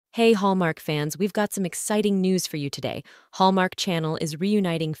Hey Hallmark fans, we've got some exciting news for you today. Hallmark Channel is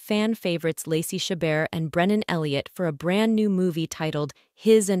reuniting fan favorites Lacey Chabert and Brennan Elliott for a brand new movie titled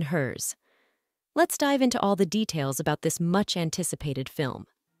His and Hers. Let's dive into all the details about this much-anticipated film.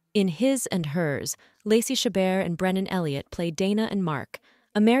 In His and Hers, Lacey Chabert and Brennan Elliott play Dana and Mark,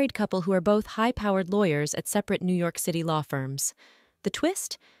 a married couple who are both high-powered lawyers at separate New York City law firms. The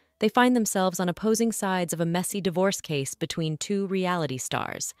twist? They find themselves on opposing sides of a messy divorce case between two reality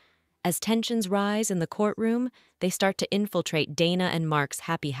stars. As tensions rise in the courtroom, they start to infiltrate Dana and Mark's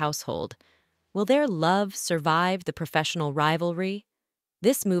happy household. Will their love survive the professional rivalry?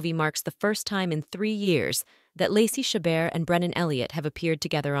 This movie marks the first time in 3 years that Lacey Chabert and Brennan Elliott have appeared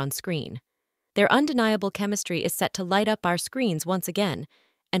together on screen. Their undeniable chemistry is set to light up our screens once again,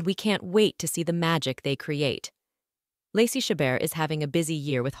 and we can't wait to see the magic they create. Lacey Chabert is having a busy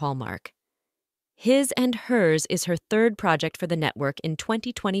year with Hallmark. His and Hers is her third project for the network in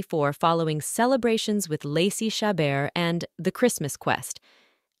 2024 following Celebrations with Lacey Chabert and The Christmas Quest.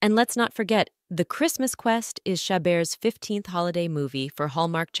 And let's not forget, The Christmas Quest is Chabert's 15th holiday movie for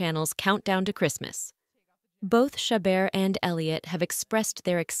Hallmark Channel's Countdown to Christmas. Both Chabert and Elliott have expressed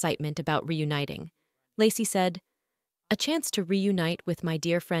their excitement about reuniting. Lacey said, "A chance to reunite with my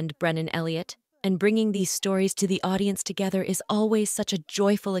dear friend Brennan Elliott and bringing these stories to the audience together is always such a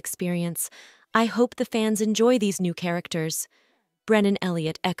joyful experience. I hope the fans enjoy these new characters." Brennan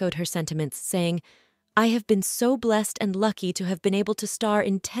Elliott echoed her sentiments, saying, "I have been so blessed and lucky to have been able to star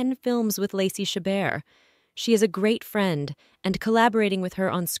in 10 films with Lacey Chabert. She is a great friend, and collaborating with her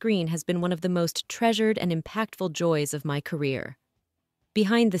on screen has been one of the most treasured and impactful joys of my career."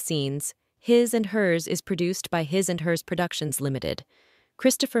 Behind the scenes, His and Hers is produced by His and Hers Productions Limited.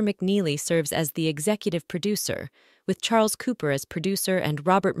 Christopher McNeely serves as the executive producer, with Charles Cooper as producer and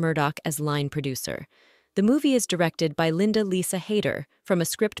Robert Murdoch as line producer. The movie is directed by Linda Lisa Hayter, from a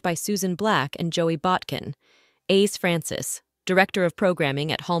script by Susan Black and Joey Botkin. Ace Francis, director of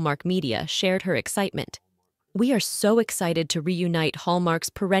programming at Hallmark Media, shared her excitement. "We are so excited to reunite Hallmark's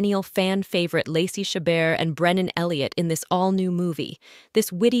perennial fan favorite Lacey Chabert and Brennan Elliott in this all-new movie.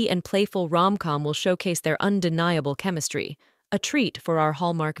 This witty and playful rom-com will showcase their undeniable chemistry. A treat for our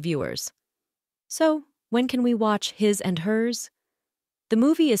Hallmark viewers." So, when can we watch His and Hers? The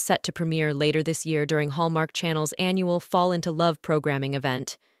movie is set to premiere later this year during Hallmark Channel's annual Fall into Love programming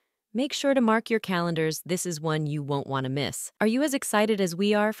event. Make sure to mark your calendars, this is one you won't want to miss. Are you as excited as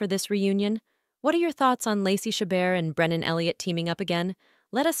we are for this reunion? What are your thoughts on Lacey Chabert and Brennan Elliott teaming up again?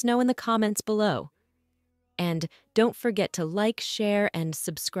 Let us know in the comments below. And don't forget to like, share, and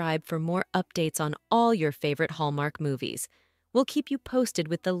subscribe for more updates on all your favorite Hallmark movies. We'll keep you posted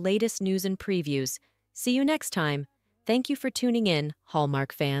with the latest news and previews. See you next time. Thank you for tuning in,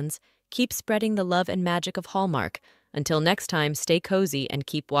 Hallmark fans. Keep spreading the love and magic of Hallmark. Until next time, stay cozy and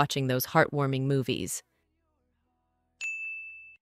keep watching those heartwarming movies.